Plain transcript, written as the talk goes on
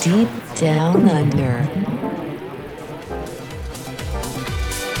Deep Down Under.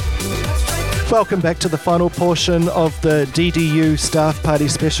 Welcome back to the final portion of the DDU staff party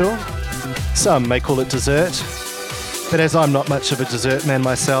special. Some may call it dessert, but as I'm not much of a dessert man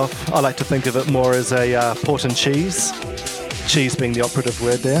myself, I like to think of it more as a port and cheese. Cheese being the operative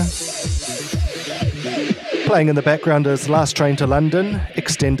word there. Playing in the background is Last Train to London,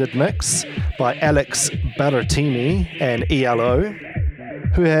 extended mix by Alex Berrettini and ELO,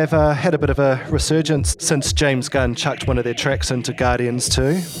 who have had a bit of a resurgence since James Gunn chucked one of their tracks into Guardians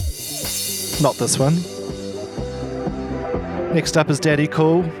 2. Not this one. Next up is Daddy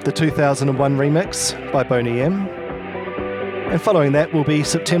Cool, the 2001 remix by Boney M. And following that will be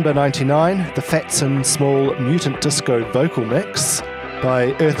September 99, the Fats and Small Mutant Disco vocal mix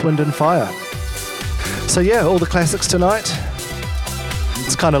by Earth, Wind and Fire. So yeah, all the classics tonight.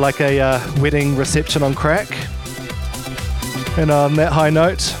 It's kind of like a wedding reception on crack. And on that high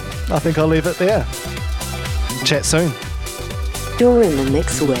note, I think I'll leave it there. Chat soon. You're in the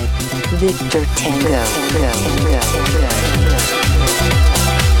mix with Victor Tango.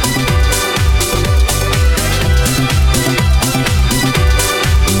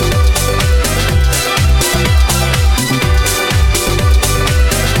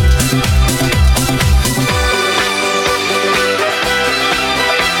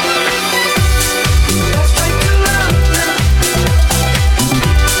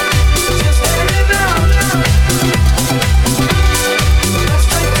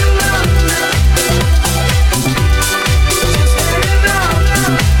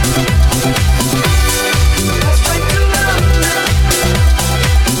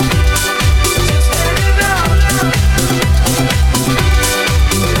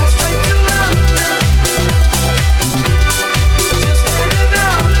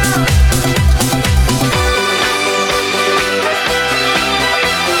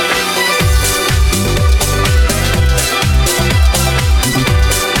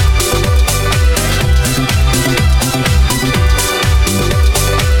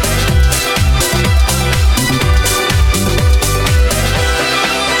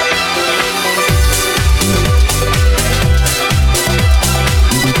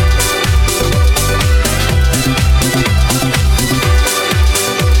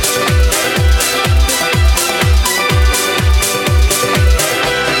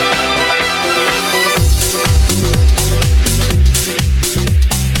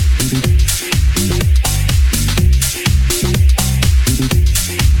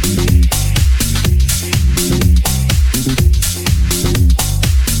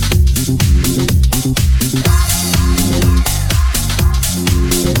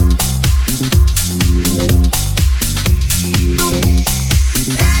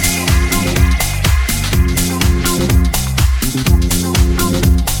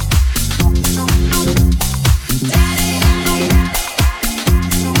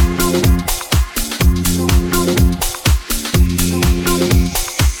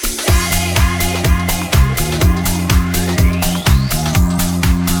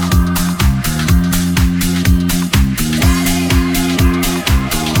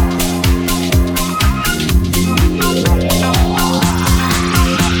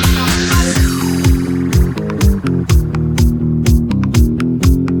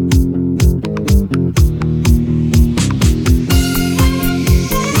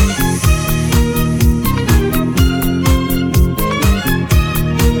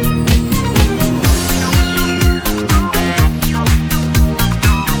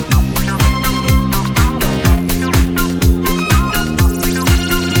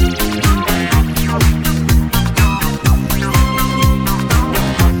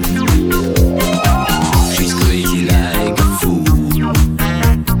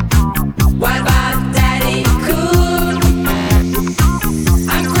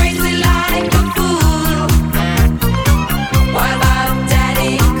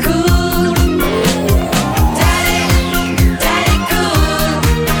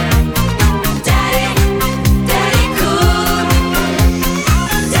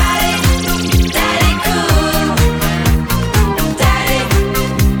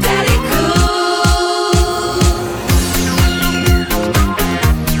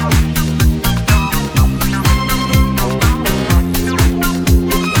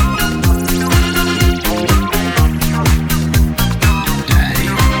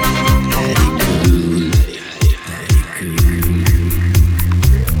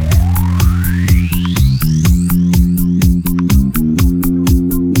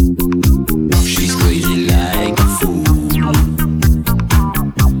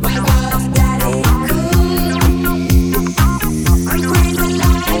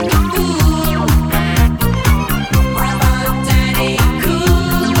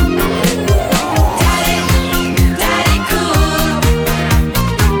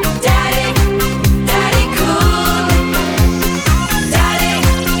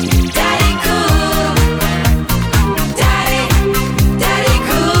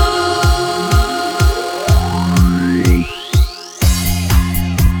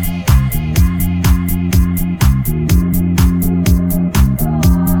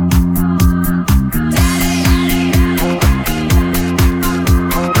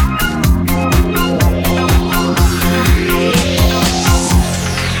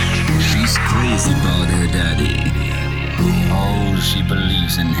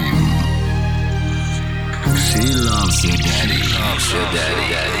 in him. She loves your daddy.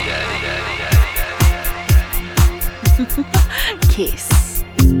 Kiss.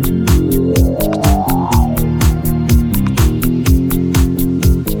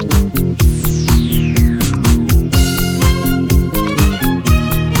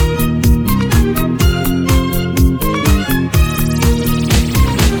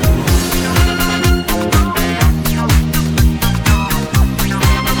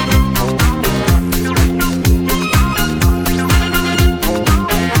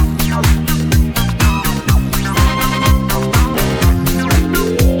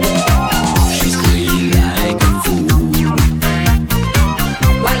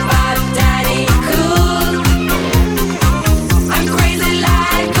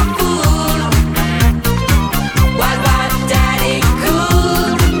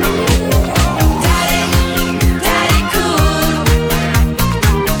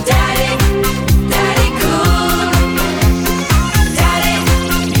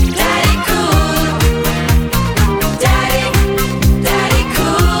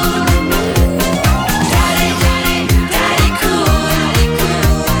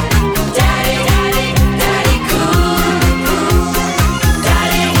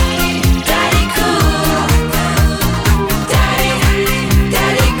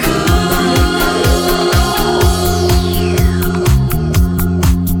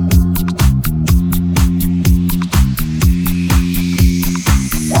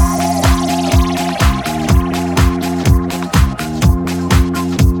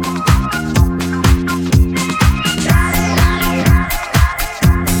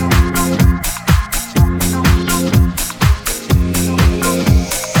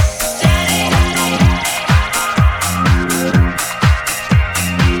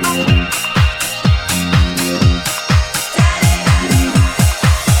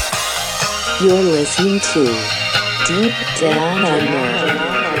 You're listening to Deep Down Under.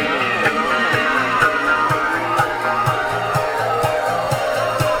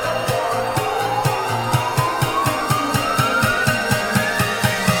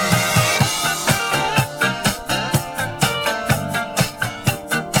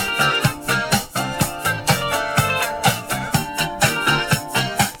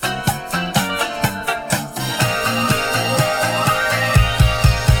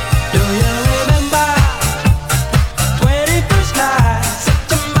 Do you remember 21st night?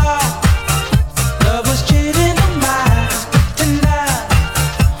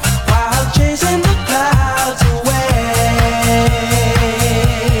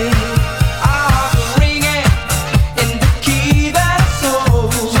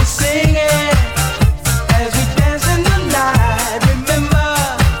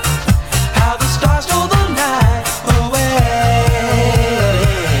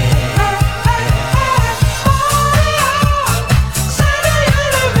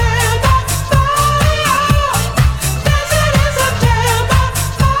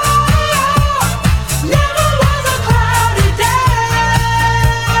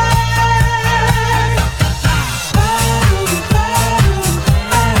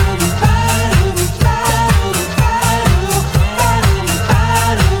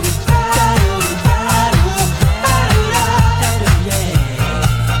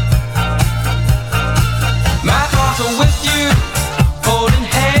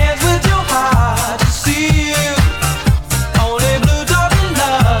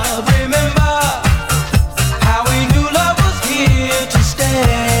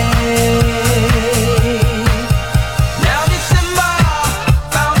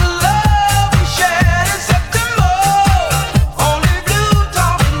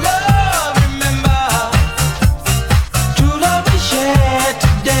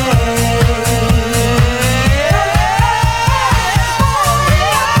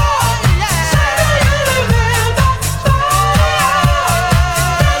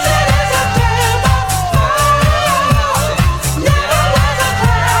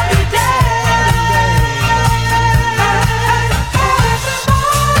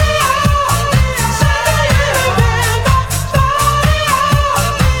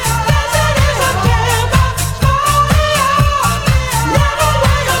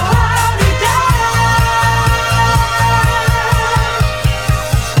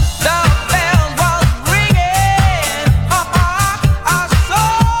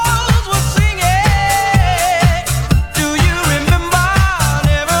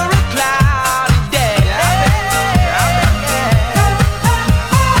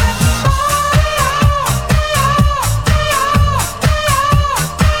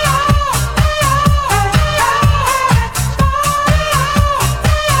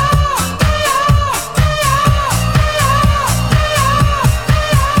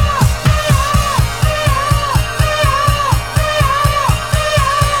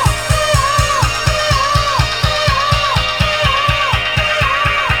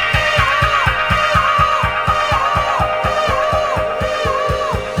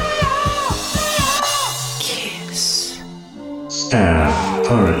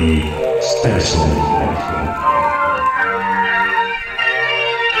 currently special.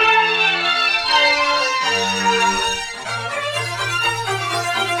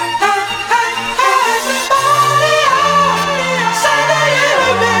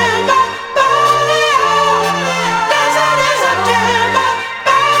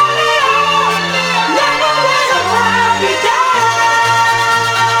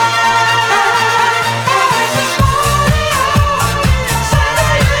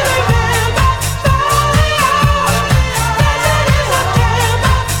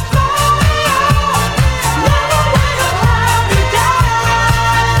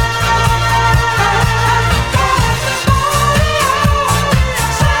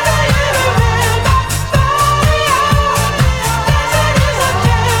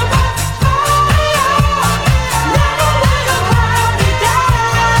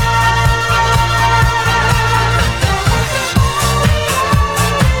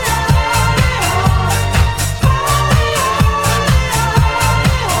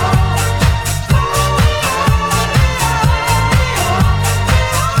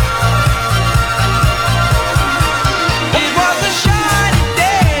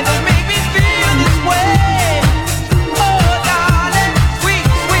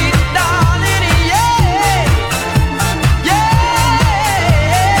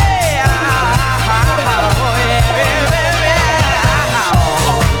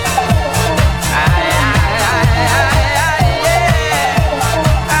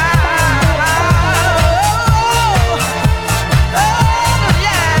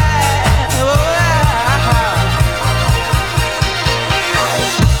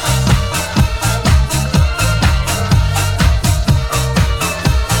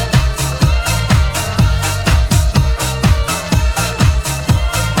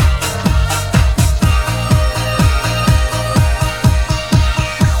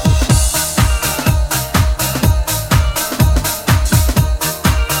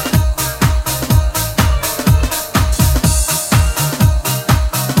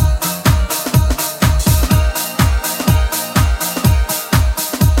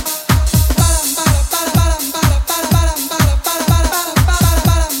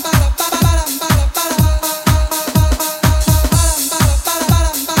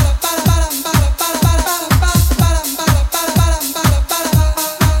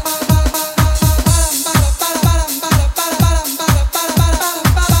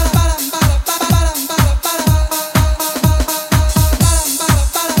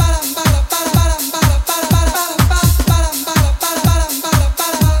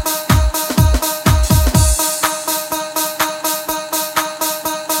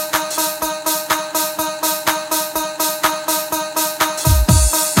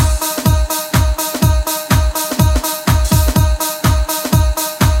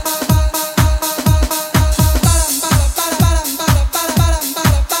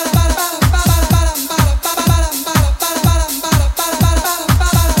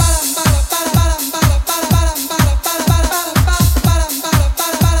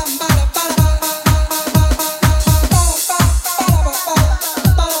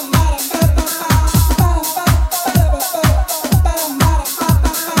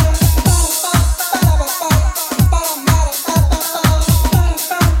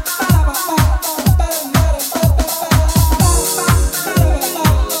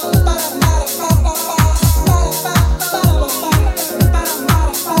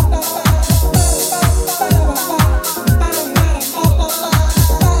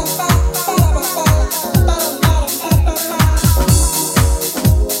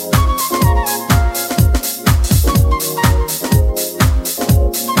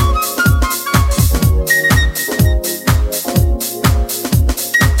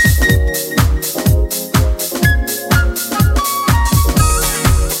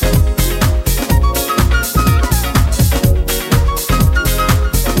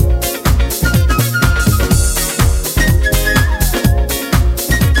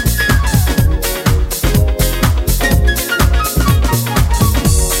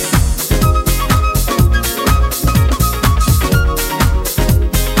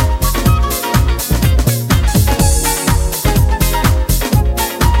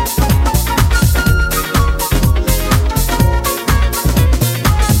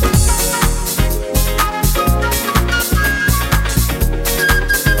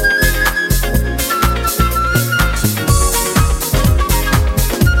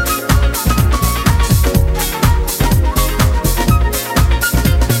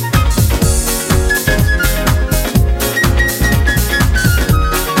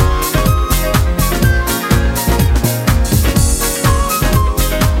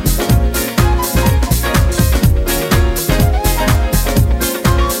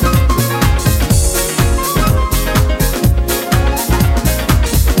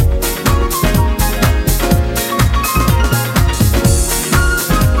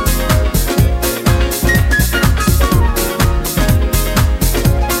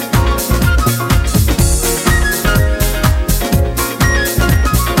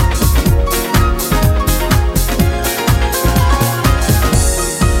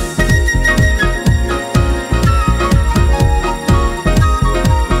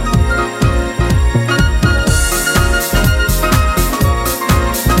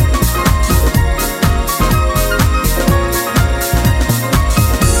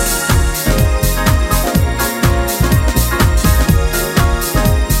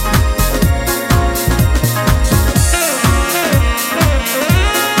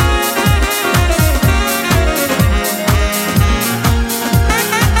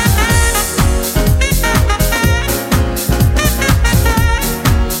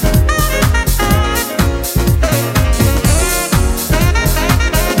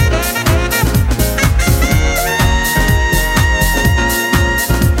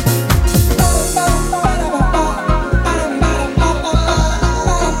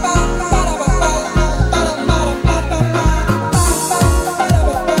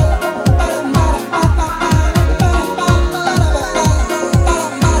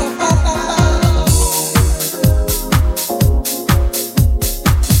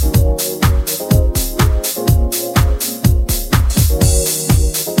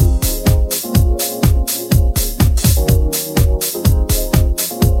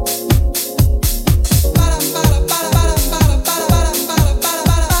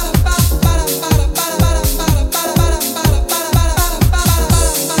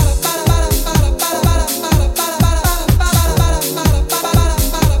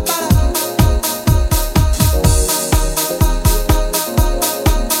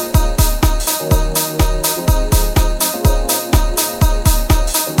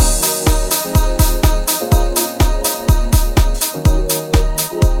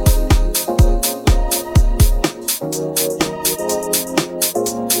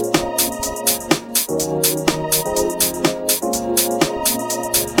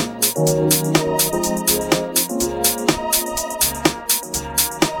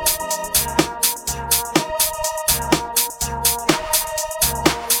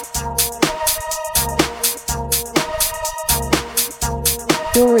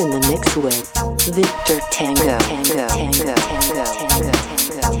 mix with Victor Tango. Tango. Tango. Tango. Tango. Tango.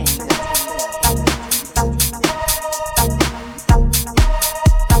 Tango.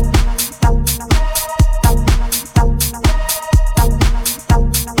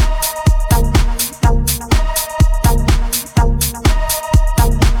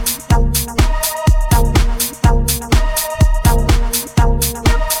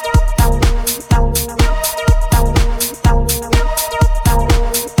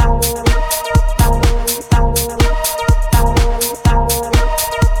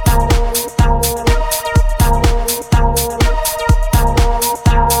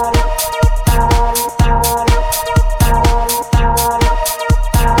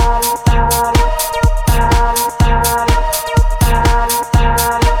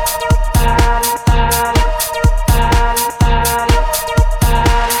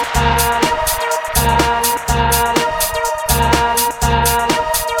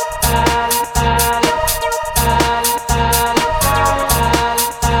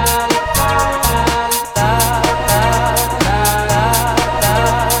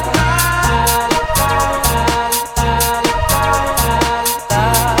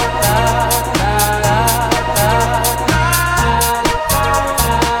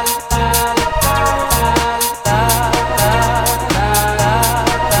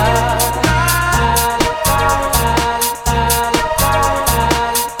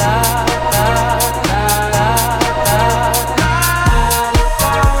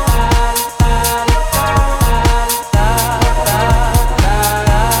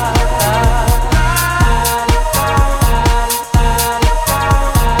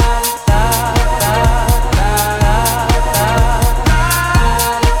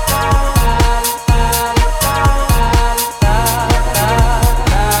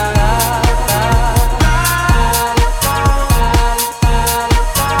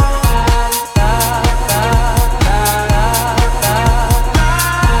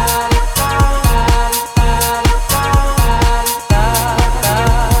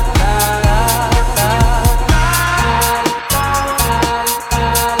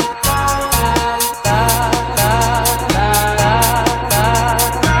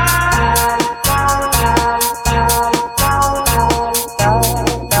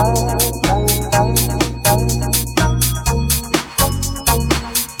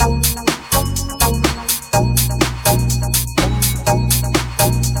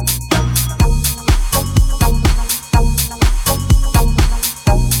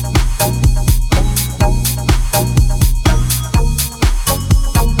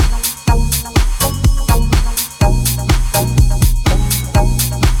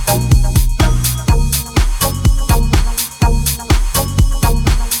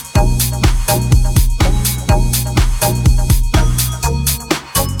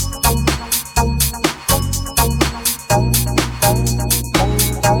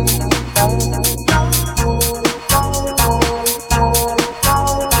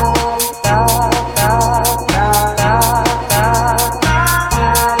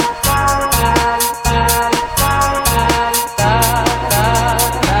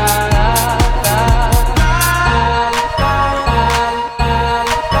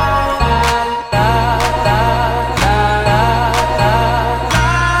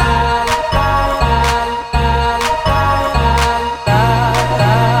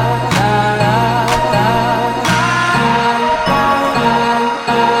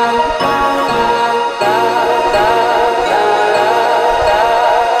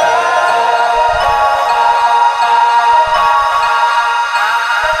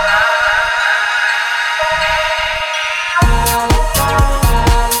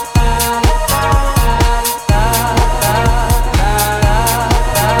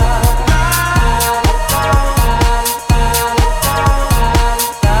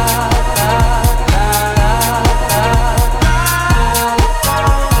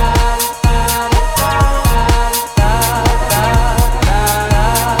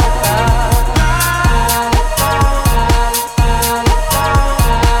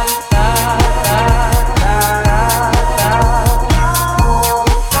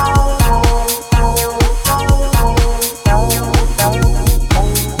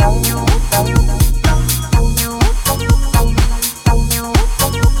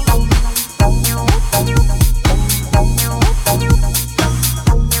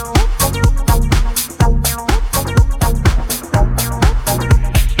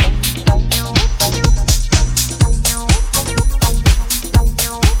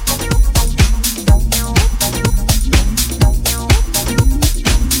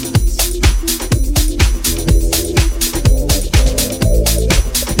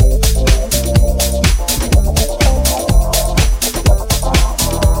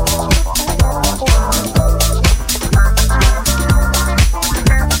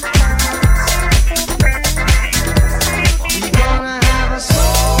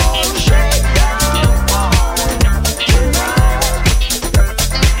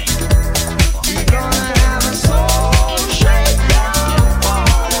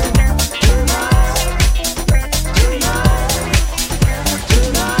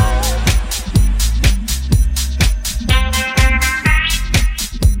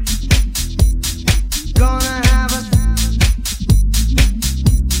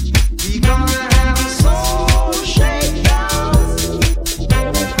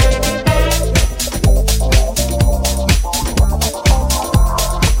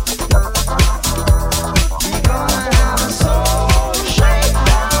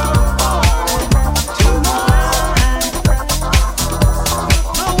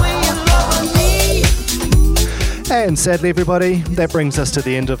 And sadly, everybody, that brings us to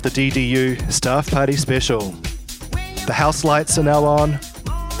the end of the DDU Staff Party Special. The house lights are now on,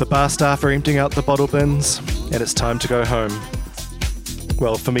 the bar staff are emptying out the bottle bins, and it's time to go home.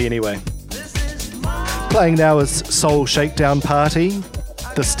 Well, for me anyway. Playing now is Soul Shakedown Party,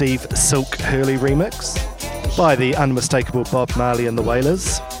 the Steve Silk Hurley remix by the unmistakable Bob Marley and the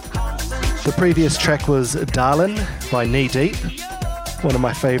Wailers. The previous track was Darlin' by Knee Deep, one of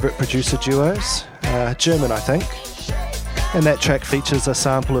my favourite producer duos, German I think. And that track features a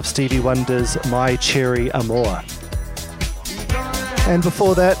sample of Stevie Wonder's My Cherry Amour. And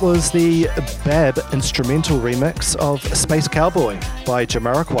before that was the Bab instrumental remix of Space Cowboy by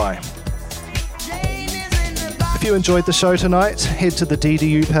Jamiroquai. If you enjoyed the show tonight, head to the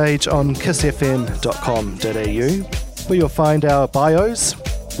DDU page on kissfm.com.au, where you'll find our bios,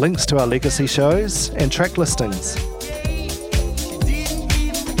 links to our legacy shows, and track listings.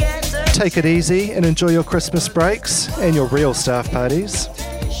 Take it easy and enjoy your Christmas breaks and your real staff parties.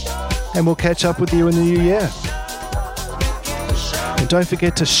 And we'll catch up with you in the new year. And don't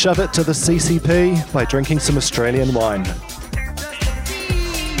forget to shove it to the CCP by drinking some Australian wine.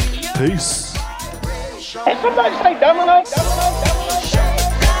 Peace. Hey, somebody say Domino.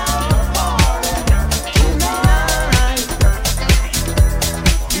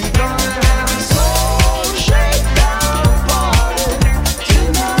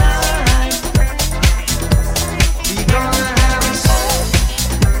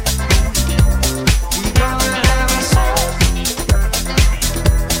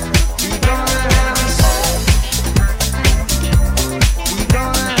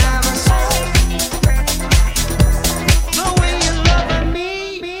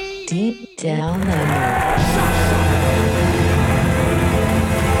 Down under.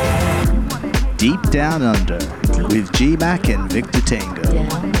 Deep Down Under with G-Mac and Victor Tango,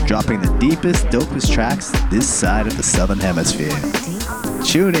 dropping the deepest, dopest tracks this side of the Southern Hemisphere.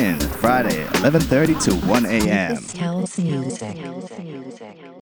 Tune in Friday, 11:30 to 1 a.m. House music.